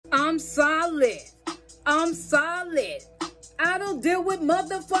I'm solid. I'm solid. I don't deal with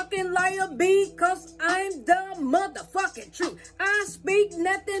motherfucking liar because I'm the motherfucking truth. I speak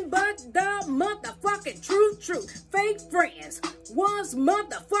nothing but the motherfucking truth. Fake friends was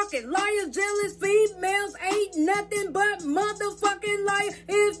motherfucking liars. Jealous females ain't nothing but motherfucking liars.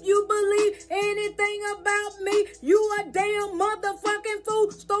 If you believe anything about me, you a damn motherfucking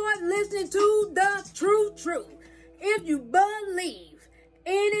fool. Start listening to the truth. If you believe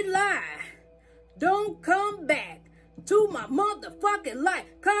any lie, don't come back to my motherfucking life,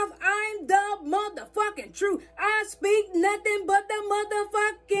 cause I'm the motherfucking truth. I speak nothing but the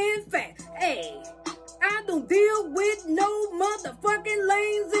motherfucking fact. Hey, I don't deal with no motherfucking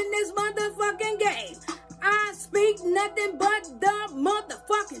lanes in this motherfucking game. I speak nothing but the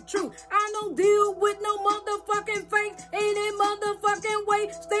motherfucking truth. I don't deal with no motherfucking fake any motherfucking way.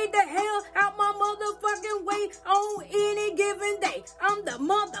 Stay the hell out my motherfucking way on any given day. I'm the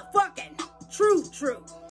motherfucking truth.